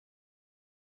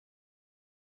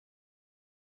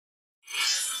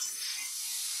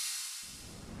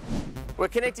We're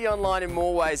connecting online in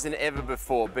more ways than ever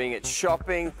before, being it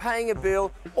shopping, paying a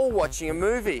bill, or watching a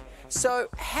movie. So,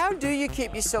 how do you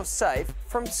keep yourself safe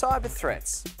from cyber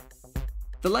threats?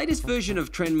 The latest version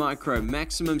of Trend Micro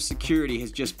Maximum Security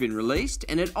has just been released,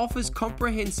 and it offers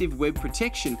comprehensive web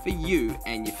protection for you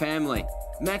and your family.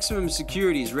 Maximum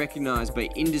Security is recognised by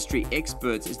industry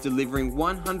experts as delivering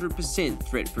 100%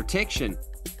 threat protection.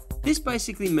 This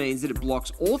basically means that it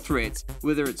blocks all threats,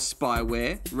 whether it's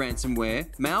spyware, ransomware,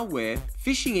 malware,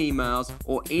 phishing emails,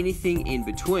 or anything in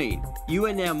between. You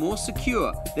are now more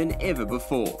secure than ever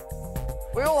before.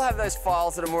 We all have those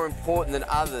files that are more important than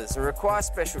others and require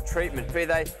special treatment, be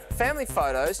they family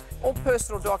photos or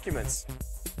personal documents.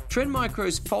 Trend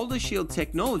Micro's Folder Shield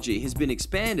technology has been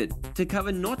expanded to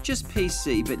cover not just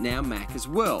PC but now Mac as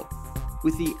well,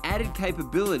 with the added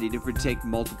capability to protect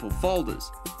multiple folders.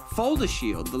 Folder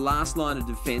Shield, the last line of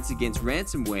defense against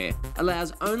ransomware,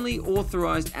 allows only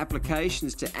authorized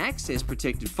applications to access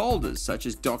protected folders such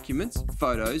as documents,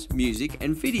 photos, music,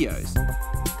 and videos.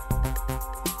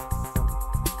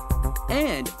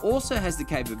 And also has the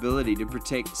capability to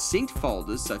protect synced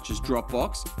folders such as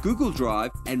Dropbox, Google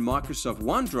Drive, and Microsoft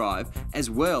OneDrive, as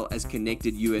well as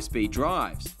connected USB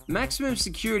drives. Maximum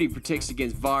Security protects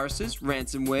against viruses,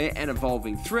 ransomware, and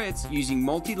evolving threats using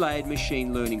multi-layered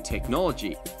machine learning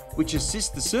technology, which assists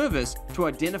the service to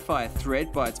identify a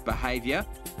threat by its behavior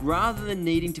rather than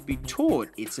needing to be taught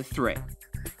it's a threat.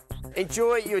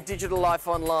 Enjoy your digital life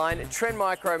online. Trend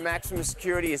Micro Maximum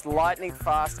Security is lightning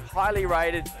fast, highly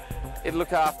rated. It'll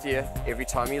look after you every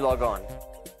time you log on.